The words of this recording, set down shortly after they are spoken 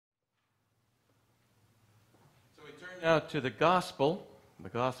Now to the Gospel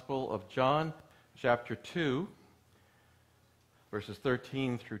of John, chapter 2, verses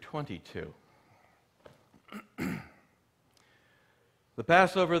 13 through 22. The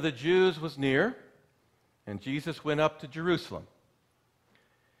Passover of the Jews was near, and Jesus went up to Jerusalem.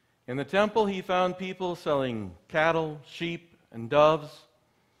 In the temple he found people selling cattle, sheep, and doves,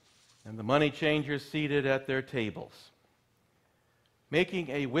 and the money changers seated at their tables. Making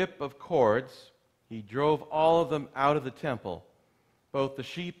a whip of cords, he drove all of them out of the temple, both the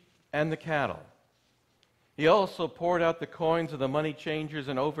sheep and the cattle. He also poured out the coins of the money changers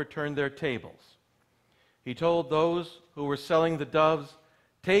and overturned their tables. He told those who were selling the doves,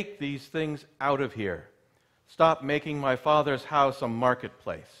 "Take these things out of here. Stop making my Father's house a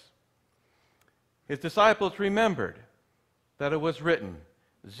marketplace." His disciples remembered that it was written,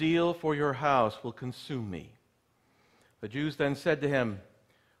 "Zeal for your house will consume me." The Jews then said to him,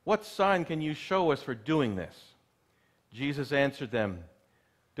 "What sign can you show us for doing this?" Jesus answered them,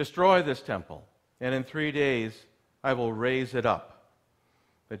 "Destroy this temple, and in 3 days I will raise it up."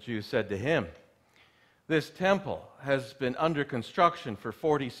 The Jews said to him, "This temple has been under construction for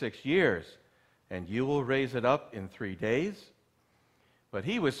 46 years, and you will raise it up in 3 days?" But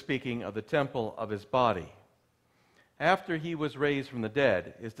he was speaking of the temple of his body. After he was raised from the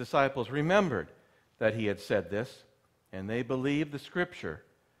dead, his disciples remembered that he had said this, and they believed the Scripture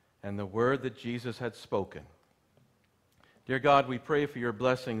and the word that Jesus had spoken. Dear God, we pray for your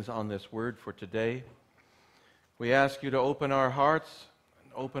blessings on this word for today. We ask you to open our hearts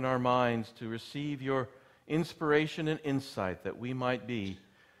and open our minds to receive your inspiration and insight that we might be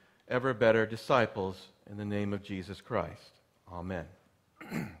ever better disciples in the name of Jesus Christ. Amen.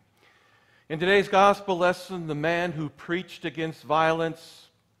 In today's gospel lesson, the man who preached against violence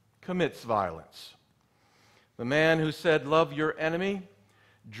commits violence. The man who said, "Love your enemy,"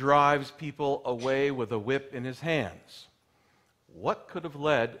 drives people away with a whip in his hands. What could have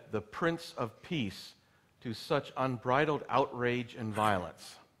led the Prince of Peace to such unbridled outrage and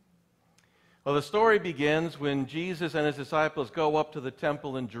violence? Well, the story begins when Jesus and his disciples go up to the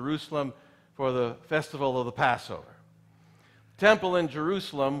temple in Jerusalem for the festival of the Passover. The temple in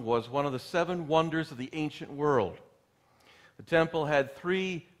Jerusalem was one of the 7 wonders of the ancient world. The temple had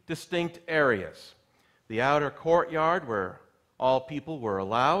 3 distinct areas: the outer courtyard, where all people were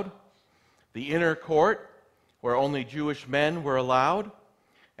allowed; the inner court, where only Jewish men were allowed,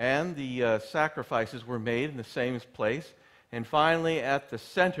 and the sacrifices were made in the same place; and finally, at the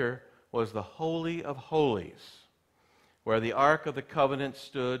center was the Holy of Holies, where the Ark of the Covenant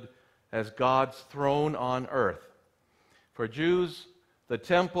stood as God's throne on earth. For Jews, the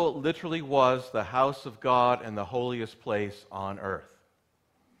temple literally was the house of God and the holiest place on earth.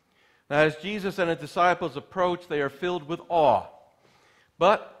 Now, as Jesus and his disciples approach, they are filled with awe.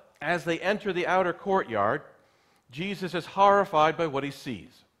 But as they enter the outer courtyard, Jesus is horrified by what he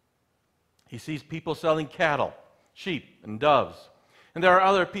sees. He sees people selling cattle, sheep, and doves. And there are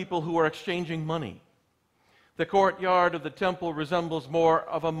other people who are exchanging money. The courtyard of the temple resembles more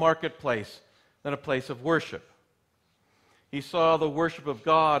of a marketplace than a place of worship. He saw the worship of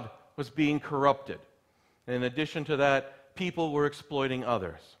God was being corrupted. And in addition to that, people were exploiting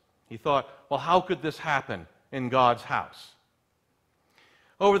others. He thought, well, how could this happen in God's house?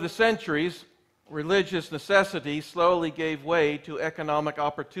 Over the centuries, religious necessity slowly gave way to economic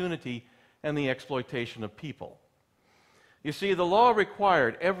opportunity and the exploitation of people. You see, the law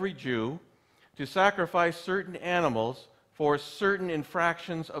required every Jew to sacrifice certain animals for certain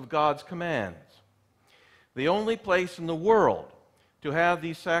infractions of God's commands. The only place in the world to have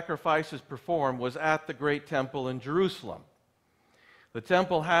these sacrifices performed was at the great temple in Jerusalem. The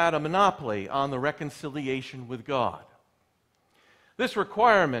temple had a monopoly on the reconciliation with God. This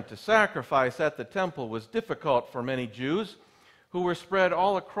requirement to sacrifice at the temple was difficult for many Jews who were spread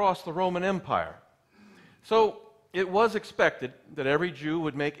all across the Roman Empire. So it was expected that every Jew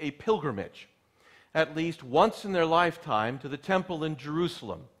would make a pilgrimage at least once in their lifetime to the temple in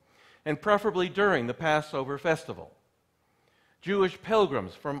Jerusalem, and preferably during the Passover festival. Jewish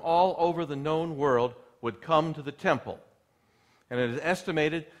pilgrims from all over the known world would come to the temple, and it is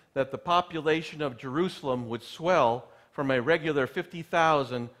estimated that the population of Jerusalem would swell from a regular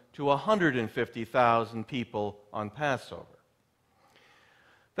 50,000 to 150,000 people on Passover.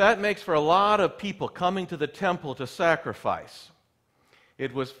 That makes for a lot of people coming to the temple to sacrifice.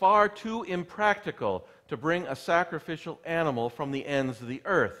 It was far too impractical to bring a sacrificial animal from the ends of the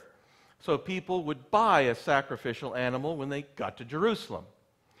earth, so people would buy a sacrificial animal when they got to Jerusalem.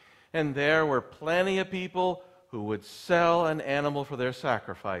 And there were plenty of people who would sell an animal for their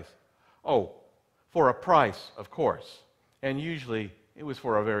sacrifice. Oh, for a price, of course. And usually it was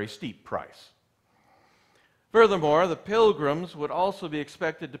for a very steep price. Furthermore, the pilgrims would also be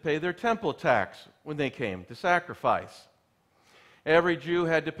expected to pay their temple tax when they came to sacrifice. Every Jew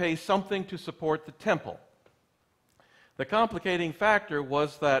had to pay something to support the temple. The complicating factor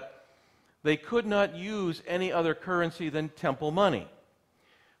was that they could not use any other currency than temple money.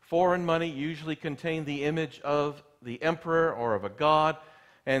 Foreign money usually contained the image of the emperor or of a god,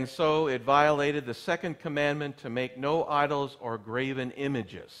 and so it violated the second commandment to make no idols or graven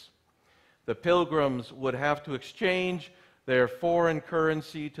images. The pilgrims would have to exchange their foreign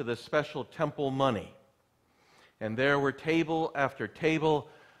currency to the special temple money. And there were table after table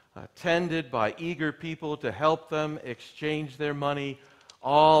tended by eager people to help them exchange their money,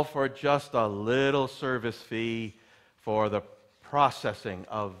 all for just a little service fee for the processing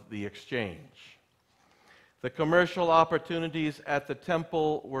of the exchange. The commercial opportunities at the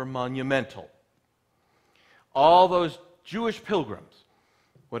temple were monumental. All those Jewish pilgrims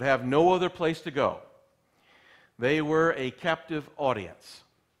would have no other place to go. They were a captive audience.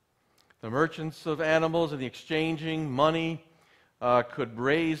 The merchants of animals and the exchanging money could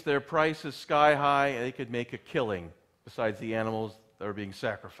raise their prices sky high, and they could make a killing besides the animals that were being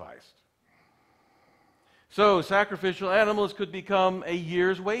sacrificed. So sacrificial animals could become a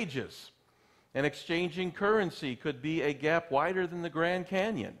year's wages, and exchanging currency could be a gap wider than the Grand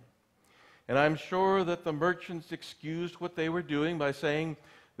Canyon. And I'm sure that the merchants excused what they were doing by saying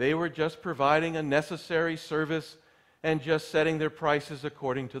they were just providing a necessary service and just setting their prices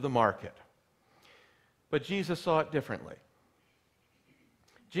according to the market. But Jesus saw it differently.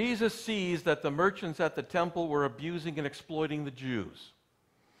 Jesus sees that the merchants at the temple were abusing and exploiting the Jews.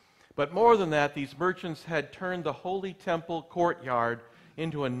 But more than that, these merchants had turned the holy temple courtyard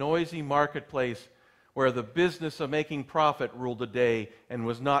into a noisy marketplace where the business of making profit ruled the day and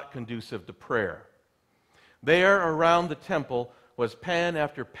was not conducive to prayer. There around the temple was pen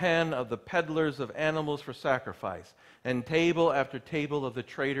after pen of the peddlers of animals for sacrifice, and table after table of the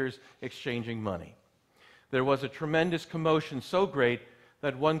traders exchanging money. There was a tremendous commotion so great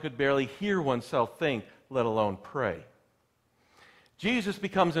that one could barely hear oneself think, let alone pray. Jesus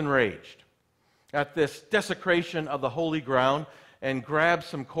becomes enraged at this desecration of the holy ground and grabs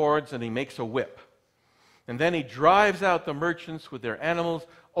some cords and he makes a whip. And then he drives out the merchants with their animals,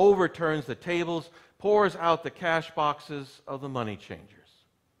 overturns the tables, pours out the cash boxes of the money changers.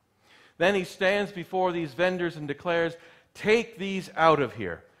 Then he stands before these vendors and declares, "Take these out of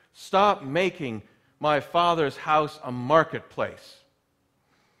here. Stop making my Father's house a marketplace."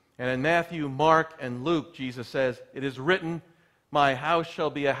 And in Matthew, Mark, and Luke, Jesus says, "It is written, my house shall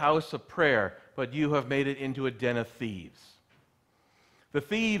be a house of prayer, but you have made it into a den of thieves." The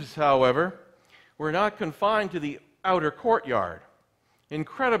thieves, however, were not confined to the outer courtyard.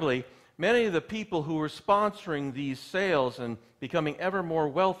 Incredibly, many of the people who were sponsoring these sales and becoming ever more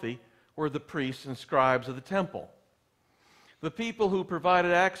wealthy were the priests and scribes of the temple. The people who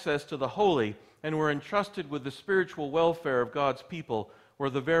provided access to the holy and were entrusted with the spiritual welfare of God's people were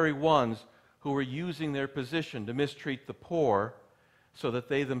the very ones who were using their position to mistreat the poor so that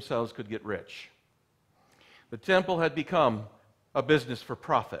they themselves could get rich. The temple had become a business for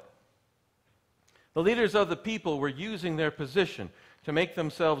profit. The leaders of the people were using their position to make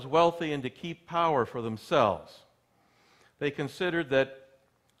themselves wealthy and to keep power for themselves. They considered that,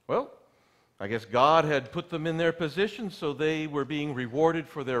 well, I guess God had put them in their position, so they were being rewarded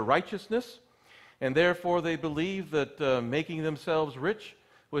for their righteousness, and therefore they believed that making themselves rich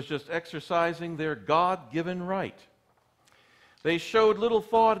was just exercising their God-given right. They showed little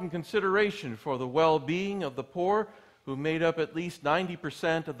thought and consideration for the well-being of the poor, who made up at least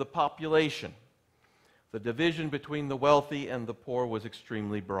 90% of the population. The division between the wealthy and the poor was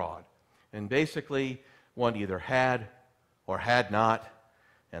extremely broad. And basically, one either had or had not,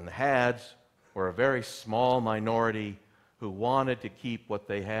 and the hads were a very small minority who wanted to keep what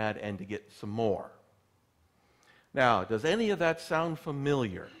they had and to get some more. Now, does any of that sound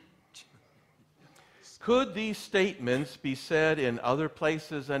familiar? Could these statements be said in other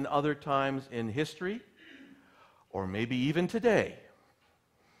places and other times in history? Or maybe even today?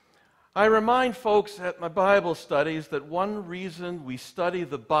 I remind folks at my Bible studies that one reason we study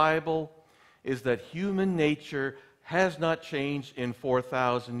the Bible is that human nature has not changed in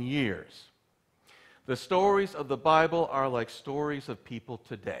 4,000 years. The stories of the Bible are like stories of people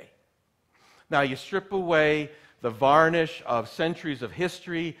today. Now, you strip away the varnish of centuries of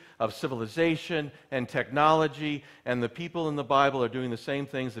history, of civilization and technology, and the people in the Bible are doing the same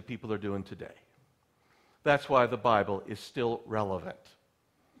things that people are doing today. That's why the Bible is still relevant.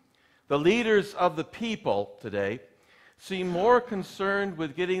 The leaders of the people today seem more concerned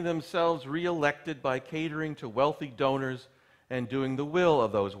with getting themselves reelected by catering to wealthy donors and doing the will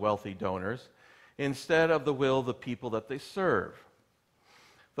of those wealthy donors, instead of the will of the people that they serve.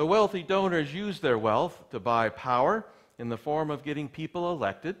 The wealthy donors use their wealth to buy power in the form of getting people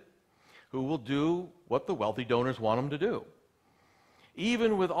elected who will do what the wealthy donors want them to do.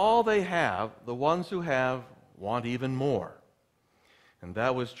 Even with all they have, the ones who have want even more. And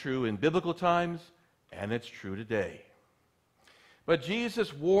that was true in biblical times, and it's true today. But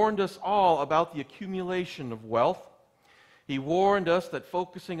Jesus warned us all about the accumulation of wealth. He warned us that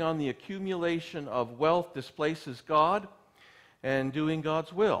focusing on the accumulation of wealth displaces God and doing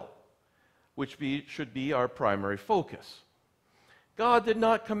God's will, which should be our primary focus. God did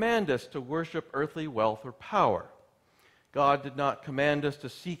not command us to worship earthly wealth or power. God did not command us to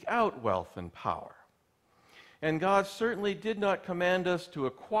seek out wealth and power. And God certainly did not command us to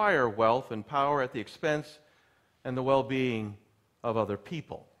acquire wealth and power at the expense and the well-being of other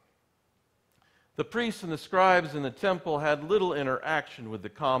people. The priests and the scribes in the temple had little interaction with the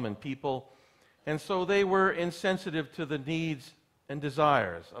common people, and so they were insensitive to the needs and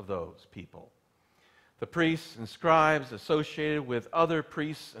desires of those people. The priests and scribes associated with other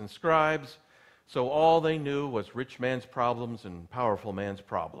priests and scribes, so all they knew was rich man's problems and powerful man's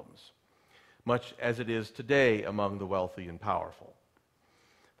problems, much as it is today among the wealthy and powerful.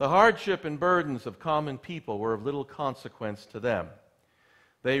 The hardship and burdens of common people were of little consequence to them.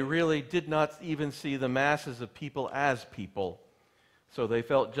 They really did not even see the masses of people as people, so they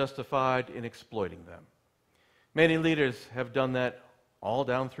felt justified in exploiting them. Many leaders have done that all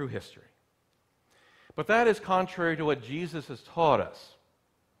down through history. But that is contrary to what Jesus has taught us.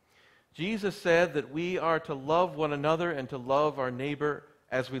 Jesus said that we are to love one another and to love our neighbor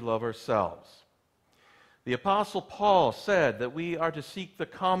as we love ourselves. The Apostle Paul said that we are to seek the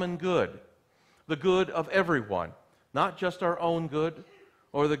common good, the good of everyone, not just our own good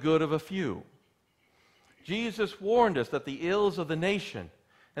or the good of a few. Jesus warned us that the ills of the nation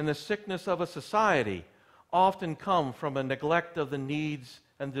and the sickness of a society often come from a neglect of the needs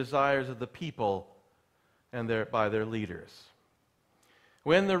and desires of the people and by their leaders.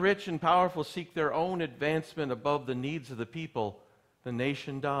 When the rich and powerful seek their own advancement above the needs of the people, the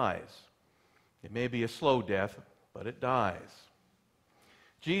nation dies. It may be a slow death, but it dies.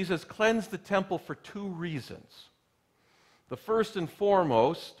 Jesus cleansed the temple for two reasons. The first and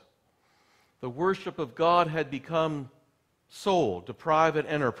foremost, the worship of God had become sold to private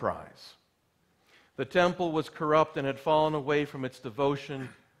enterprise. The temple was corrupt and had fallen away from its devotion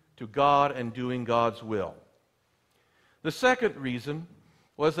to God and doing God's will. The second reason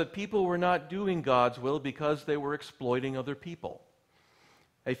was that people were not doing God's will because they were exploiting other people.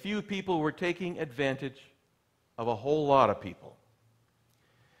 A few people were taking advantage of a whole lot of people.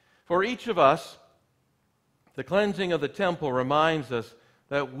 For each of us, the cleansing of the temple reminds us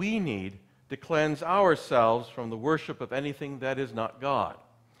that we need to cleanse ourselves from the worship of anything that is not God.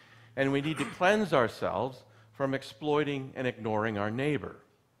 And we need to cleanse ourselves from exploiting and ignoring our neighbor.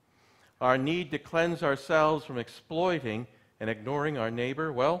 Our need to cleanse ourselves from exploiting and ignoring our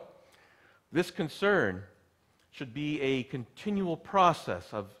neighbor, well, this concern should be a continual process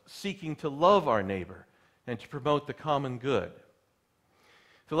of seeking to love our neighbor and to promote the common good.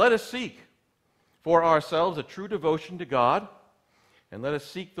 So let us seek for ourselves a true devotion to God, and let us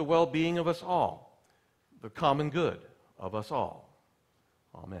seek the well-being of us all, the common good of us all.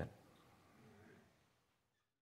 Amen.